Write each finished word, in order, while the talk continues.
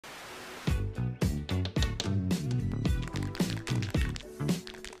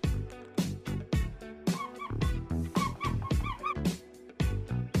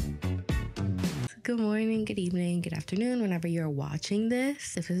good morning, good evening, good afternoon, whenever you're watching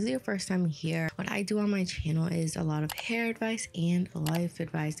this. If this is your first time here, what I do on my channel is a lot of hair advice and life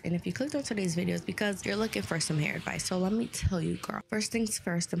advice. And if you clicked on today's video, it's because you're looking for some hair advice. So let me tell you, girl. First things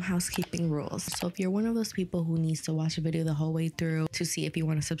first, some housekeeping rules. So if you're one of those people who needs to watch a video the whole way through to see if you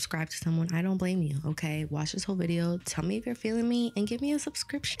want to subscribe to someone, I don't blame you, okay? Watch this whole video, tell me if you're feeling me, and give me a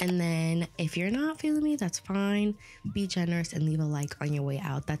subscription. And then if you're not feeling me, that's fine. Be generous and leave a like on your way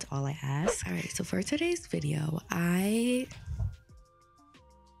out. That's all I ask. All right, so for today's video, I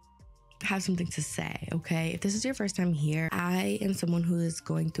have something to say, okay? If this is your first time here, I am someone who is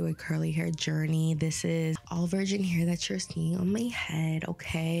going through a curly hair journey. This is all virgin hair that you're seeing on my head,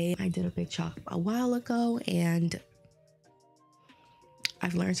 okay? I did a big chop a while ago and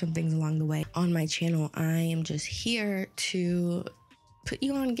I've learned some things along the way. On my channel, I am just here to put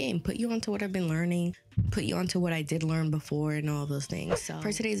you on game, put you onto what I've been learning, put you onto what I did learn before and all those things. So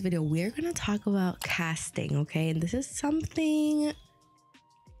for today's video, we're gonna talk about casting, okay? And this is something,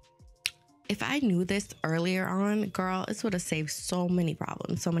 if I knew this earlier on, girl, this would have saved so many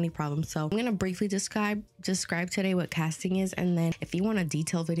problems. So I'm gonna briefly describe today what casting is, and then if you want a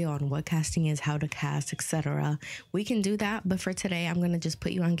detailed video on what casting is, how to cast, etc., we can do that. But for today, I'm gonna just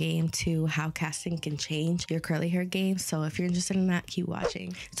put you on game to how casting can change your curly hair game. So if you're interested in that, keep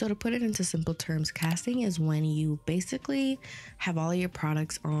watching. So to put it into simple terms, casting is when you basically have all your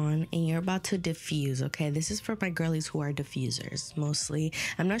products on and you're about to diffuse, okay? This is for my girlies who are diffusers mostly.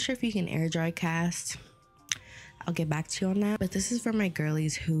 I'm not sure if you can air dry cast. I'll get back to you on that, but this is for my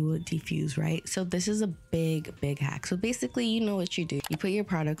girlies who diffuse, right? So this is a big hack. So basically, you know what you do. You put your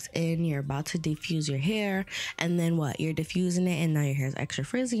products in, you're about to diffuse your hair, and then what? You're diffusing it and now your hair is extra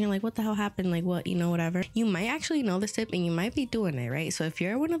frizzy. You're like, what the hell happened? Like what, you know, whatever. You might actually know this tip and you might be doing it, right? So if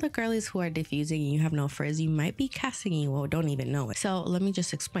you're one of the girlies who are diffusing and you have no frizz, you might be casting and you don't even know it. So let me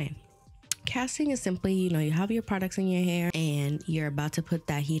just explain. Casting is simply, you know, you have your products in your hair and you're about to put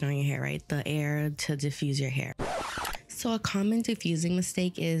that heat on your hair, right? The air to diffuse your hair. So a common diffusing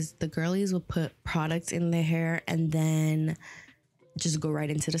mistake is the girlies will put products in their hair and then just go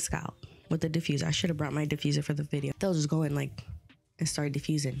right into the scalp with the diffuser. I should have brought my diffuser for the video. They'll just go in like and start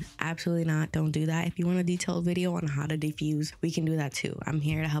diffusing. Absolutely not. Don't do that. If you want a detailed video on how to diffuse, we can do that too. I'm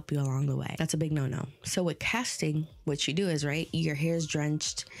here to help you along the way. That's a big no-no. So with casting, what you do is, right, your hair is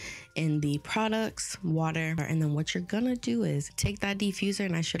drenched in the products, water, and then what you're gonna do is take that diffuser,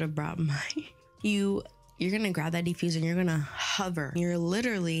 and I should have brought mine. You're gonna grab that diffuser and you're gonna hover. You're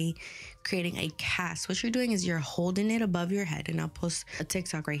literally creating a cast. What you're doing is you're holding it above your head, and I'll post a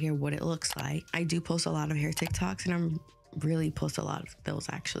TikTok right here what it looks like. I do post a lot of hair TikToks, and I'm really post a lot of those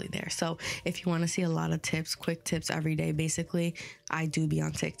actually there. So if you want to see a lot of tips, quick tips every day, basically, I do be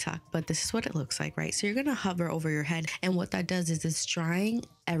on TikTok, but this is what it looks like, right? So you're going to hover over your head, and what that does is it's drying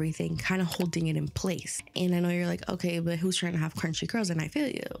everything, kind of holding it in place. And I know you're like, okay, but who's trying to have crunchy curls? And I feel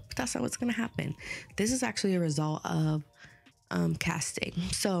you, but that's not what's going to happen. This is actually a result of casting.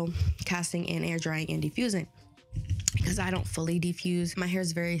 So casting and air drying and diffusing. Because I don't fully diffuse, my hair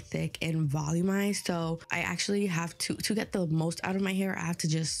is very thick and volumized, so I actually have to get the most out of my hair, I have to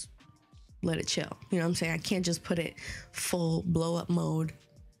just let it chill. You know what I'm saying? I can't just put it full blow up mode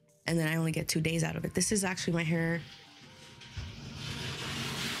and then I only get 2 days out of it. This is actually my hair.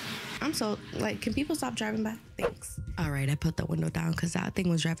 I'm so, like, can people stop driving by? Thanks. All right, I put the window down because that thing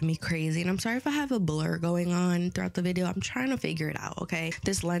was driving me crazy. And I'm sorry if I have a blur going on throughout the video. I'm trying to figure it out, okay?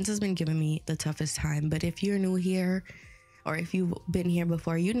 This lens has been giving me the toughest time. But if you're new here, or if you've been here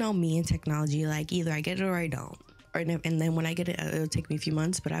before, you know me and technology. Like, either I get it or I don't. And then when I get it, it'll take me a few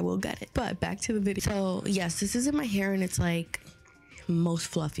months, but I will get it. But back to the video. So, yes, this is in my hair, and it's like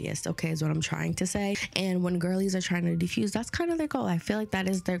most fluffiest, okay, is what I'm trying to say. And when girlies are trying to diffuse, that's kind of their goal. I feel like that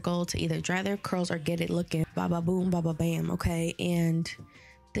is their goal, to either dry their curls or get it looking ba ba boom, ba ba bam, okay? And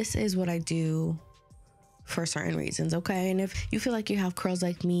this is what I do for certain reasons, okay? And if you feel like you have curls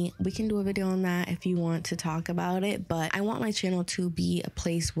like me, we can do a video on that if you want to talk about it. But I want my channel to be a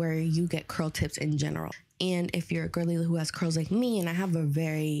place where you get curl tips in general. And if you're a girly who has curls like me, and I have a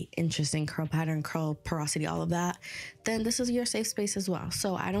very interesting curl pattern, curl porosity, all of that, then this is your safe space as well.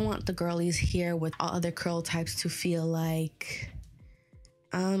 So I don't want the girlies here with all other curl types to feel like,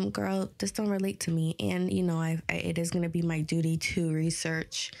 girl, this don't relate to me. And you know, it is going to be my duty to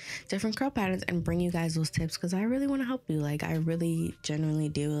research different curl patterns and bring you guys those tips, because I really want to help you. Like, I really genuinely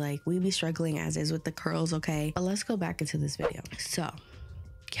do. Like, we be struggling as is with the curls, okay? But let's go back into this video. So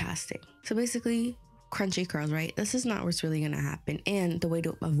casting. So basically, crunchy curls, right? This is not what's really going to happen. And the way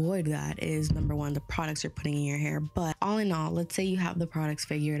to avoid that is, number one, the products you're putting in your hair. But all in all, let's say you have the products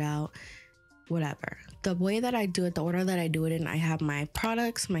figured out. whatever. The way that I do it, the order that I do it in, I have my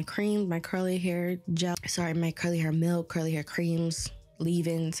products, my cream, my curly hair gel, my curly hair milk, curly hair creams,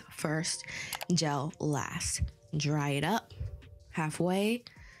 leave-ins first, gel last. Dry it up halfway,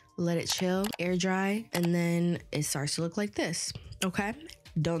 let it chill, air dry, and then it starts to look like this, okay?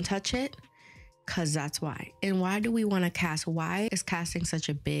 Don't touch it, because that's why. And why do we want to cast? Why is casting such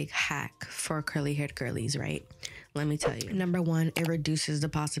a big hack for curly haired girlies, right? Let me tell you. Number one, it reduces the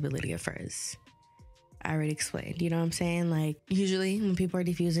possibility of frizz. I already explained, you know what I'm saying? Like, usually when people are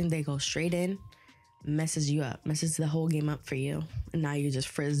diffusing, they go straight in, messes you up, messes the whole game up for you, and now you're just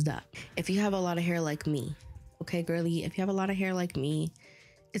frizzed up. If you have a lot of hair like me, okay, girly, if you have a lot of hair like me,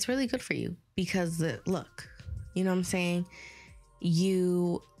 it's really good for you because look, you know what I'm saying?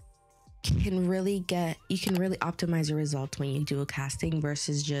 You can really optimize your results when you do a casting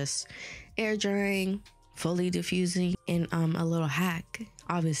versus just air drying, fully diffusing. And a little hack,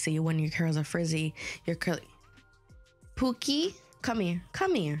 obviously, when your curls are frizzy, your curly Pookie, come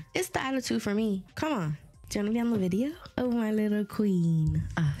here. It's the attitude for me. Come on. Do you want to be on the video? Oh, my little queen.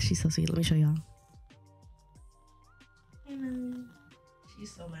 Ah, she's so sweet. Let me show y'all. Hello.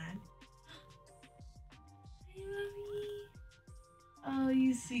 She's so mad. Hey, mommy. Oh,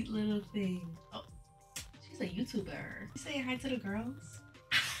 you sweet little thing. Oh, she's a YouTuber. You saying hi to the girls?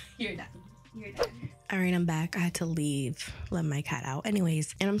 You're done. All right, I'm back. I had to leave, let my cat out.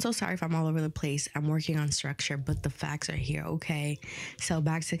 Anyways, and I'm so sorry if I'm all over the place. I'm working on structure, but the facts are here, okay? So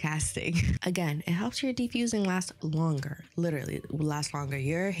back to casting. Again, it helps your diffusing last longer. Literally last longer.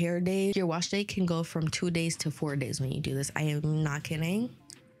 Your hair day, your wash day can go from 2 days to 4 days when you do this. I am not kidding.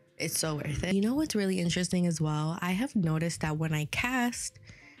 It's so worth it. You know what's really interesting as well? I have noticed that when I cast,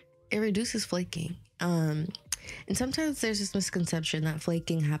 it reduces flaking. And sometimes there's this misconception that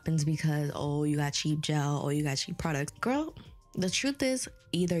flaking happens because, oh, you got cheap gel or you got cheap products. Girl, the truth is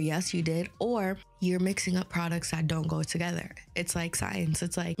either yes, you did, or you're mixing up products that don't go together. It's like science.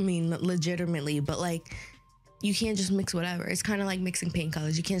 It's like, I mean, legitimately, but like, you can't just mix whatever. It's kind of like mixing paint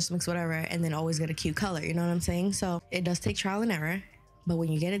colors. You can't just mix whatever and then always get a cute color. You know what I'm saying? So it does take trial and error, but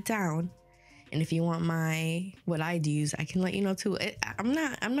when you get it down, and if you want what I use, I can let you know too. I'm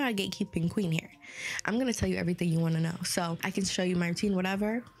not a gatekeeping queen here. I'm gonna tell you everything you want to know. So I can show you my routine,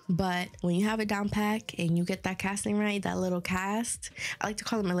 whatever. But when you have it down pack and you get that casting right, that little cast, I like to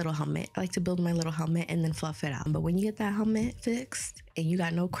call it my little helmet. I like to build my little helmet and then fluff it out. But when you get that helmet fixed and you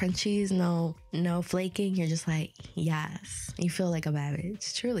got no crunchies, no flaking, you're just like, yes. You feel like a bad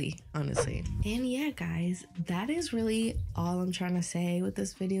bitch, truly, honestly. And yeah, guys, that is really all I'm trying to say with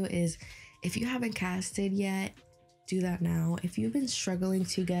this video is, if you haven't casted yet, do that now. If you've been struggling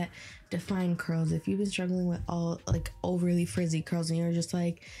to get defined curls, if you've been struggling with all like overly frizzy curls and you're just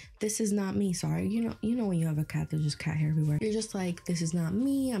like, this is not me, sorry. You know when you have a cat, there's just cat hair everywhere. You're just like, this is not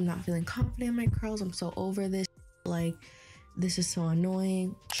me. I'm not feeling confident in my curls. I'm so over this. Like, this is so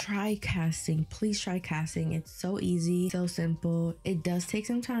annoying. Try casting. Please try casting. It's so easy, so simple. It does take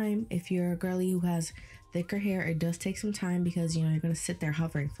some time. If you're a girly who has thicker hair, it does take some time because, you know, you're going to sit there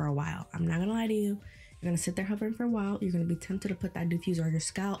hovering for a while. I'm not going to lie to you. You're going to sit there hovering for a while. You're going to be tempted to put that diffuser on your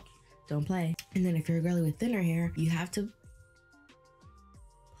scalp. Don't play. And then if you're a girly with thinner hair, you have to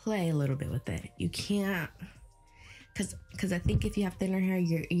play a little bit with it. You can't, because I think if you have thinner hair,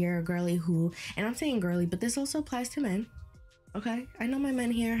 you're a girly who, and I'm saying girly, but this also applies to men. Okay? I know my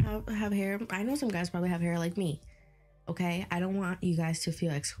men here have hair. I know some guys probably have hair like me. Okay, I don't want you guys to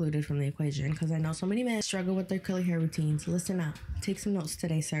feel excluded from the equation because I know so many men struggle with their curly hair routines. Listen up. Take some notes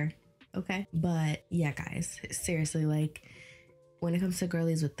today, sir. Okay? But yeah, guys, seriously, like when it comes to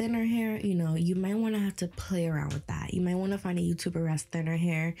girlies with thinner hair, you know, you might want to have to play around with that. You might want to find a YouTuber who has thinner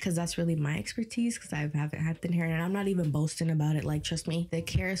hair because that's really my expertise because I haven't had thin hair and I'm not even boasting about it. Like, trust me, thick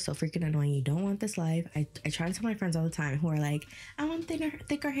hair is so freaking annoying. You don't want this life. I try to tell my friends all the time who are like, I want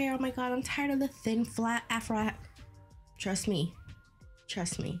thicker hair. Oh my God, I'm tired of the thin, flat afro. Trust me.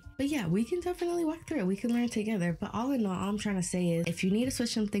 But yeah, we can definitely walk through it. We can learn together. But all in all I'm trying to say is, if you need to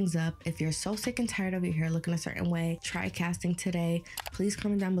switch some things up, if you're so sick and tired of your hair looking a certain way, try casting today. Please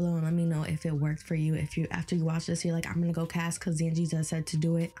comment down below and let me know if it worked for you. If you, after you watch this, you're like, I'm gonna go cast because Zanjiza said to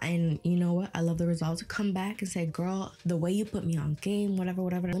do it, and you know what, I love the results, come back and say, girl, the way you put me on game, whatever.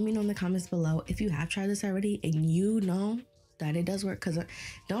 Let me know in the comments below if you have tried this already and you know that it does work. Because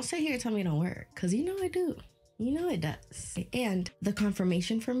don't sit here and tell me it don't work, because you know I do. You know it does. And the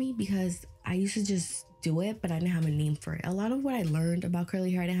confirmation for me, because I used to just do it, but I didn't have a name for it. A lot of what I learned about curly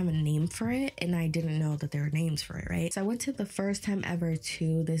hair, I didn't have a name for it, and I didn't know that there were names for it, right? So I went to the first time ever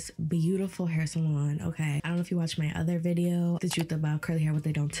to this beautiful hair salon, okay? I don't know if you watched my other video, The Truth About Curly Hair, What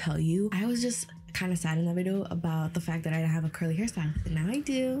They Don't Tell You. I was just kind of sad in the video about the fact that I didn't have a curly hairstyle. But now I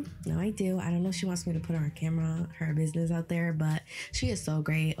do. Now I do. I don't know if she wants me to put her camera, her business out there, but she is so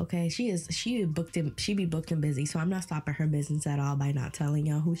great. Okay, she be booked and busy, so I'm not stopping her business at all by not telling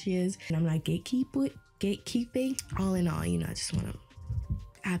y'all who she is, and I'm not gatekeeping. All in all, you know, I just want to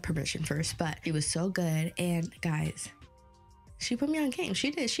add permission first. But it was so good, and guys, she put me on game.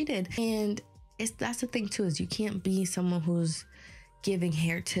 She did, and that's the thing too, is you can't be someone who's giving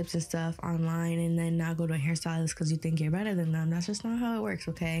hair tips and stuff online and then not go to a hairstylist because you think you're better than them. That's just not how it works,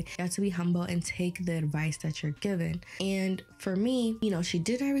 okay? You have to be humble and take the advice that you're given. And for me, you know, she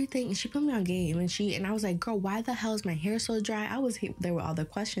did everything and she put me on game, and I was like, girl, why the hell is my hair so dry? There were all the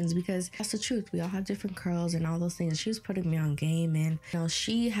questions, because that's the truth. We all have different curls and all those things. She was putting me on game, and you know,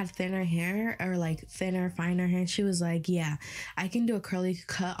 she had thinner hair, or like thinner, finer hair, and she was like, yeah, I can do a curly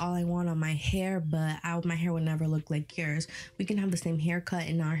cut all I want on my hair, but my hair would never look like yours. We can have the same haircut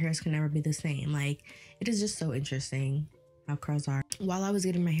and our hairs can never be the same. Like, it is just so interesting how curls are. While I was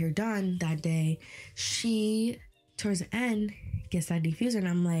getting my hair done that day, she towards the end gets that diffuser, and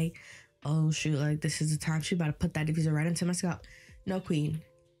I'm like, oh shoot, like this is the time she about to put that diffuser right into my scalp. No, queen,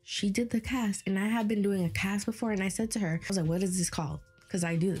 she did the cast, and I have been doing a cast before, and I said to her, I was like, what is this called? Because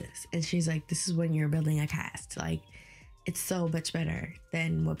I do this. And she's like, this is when you're building a cast. Like, it's so much better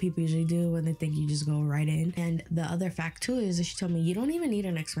than what people usually do when they think you just go right in. And the other fact too is that she told me you don't even need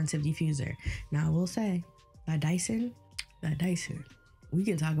an expensive diffuser. Now I will say that Dyson, we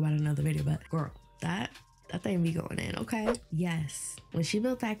can talk about it in another video, but girl, that thing be going in, okay? Yes, when she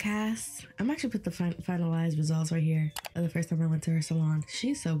built that cast, I'm actually put the finalized results right here of the first time I went to her salon.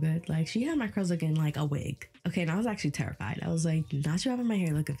 She's so good. Like, she had my curls looking like a wig. Okay, and I was actually terrified. I was like, not you having my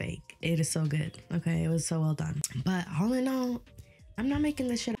hair looking fake. It is so good. Okay, it was so well done. But all in all, I'm not making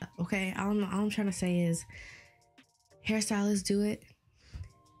this shit up, okay? All I'm trying to say is, hairstylists do it.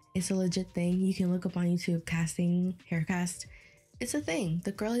 It's a legit thing. You can look up on YouTube, hair cast. It's a thing.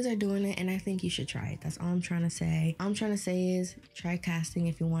 The girlies are doing it, and I think you should try it. That's all I'm trying to say. All I'm trying to say is, try casting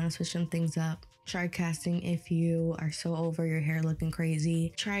if you want to switch some things up. Try casting if you are so over your hair looking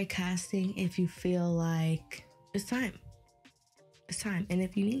crazy. Try casting if you feel like it's time. It's time. And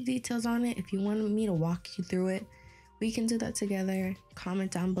if you need details on it, if you want me to walk you through it, we can do that together.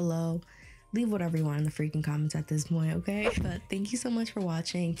 Comment down below. Leave whatever you want in the freaking comments at this point, okay? But thank you so much for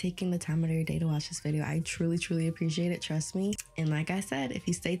watching, taking the time out of your day to watch this video. I truly, truly appreciate it, trust me. And like I said, if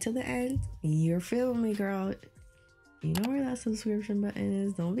you stay to the end, you're feeling me, girl. You know where that subscription button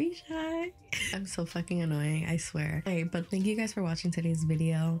is. Don't be shy. I'm so fucking annoying, I swear. Alright, but thank you guys for watching today's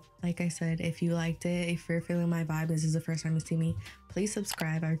video. Like I said, if you liked it, if you're feeling my vibe, this is the first time you see me, please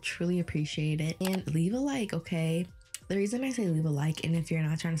subscribe. I truly appreciate it. And leave a like, okay? The reason I say leave a like, and if you're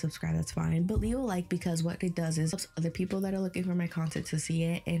not trying to subscribe, that's fine, but leave a like, because what it does is helps other people that are looking for my content to see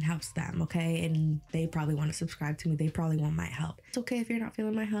it, and helps them, okay? And they probably want to subscribe to me. They probably want my help. It's okay if you're not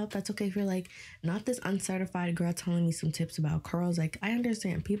feeling my help. That's okay if you're like, not this uncertified girl telling me some tips about curls. Like, I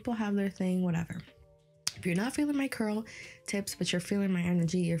understand. People have their thing, whatever. If you're not feeling my curl tips, but you're feeling my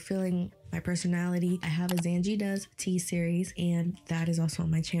energy, you're feeling my personality, I have a Zangie Does Tea series, and that is also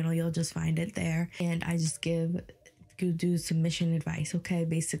on my channel. You'll just find it there. And I just do submission advice, okay?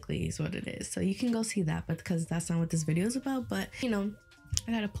 Basically is what it is. So you can go see that, but because that's not what this video is about, but you know,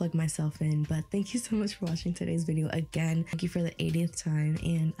 I gotta plug myself in. But thank you so much for watching today's video again. Thank you for the 80th time,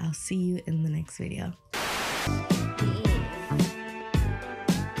 and I'll see you in the next video.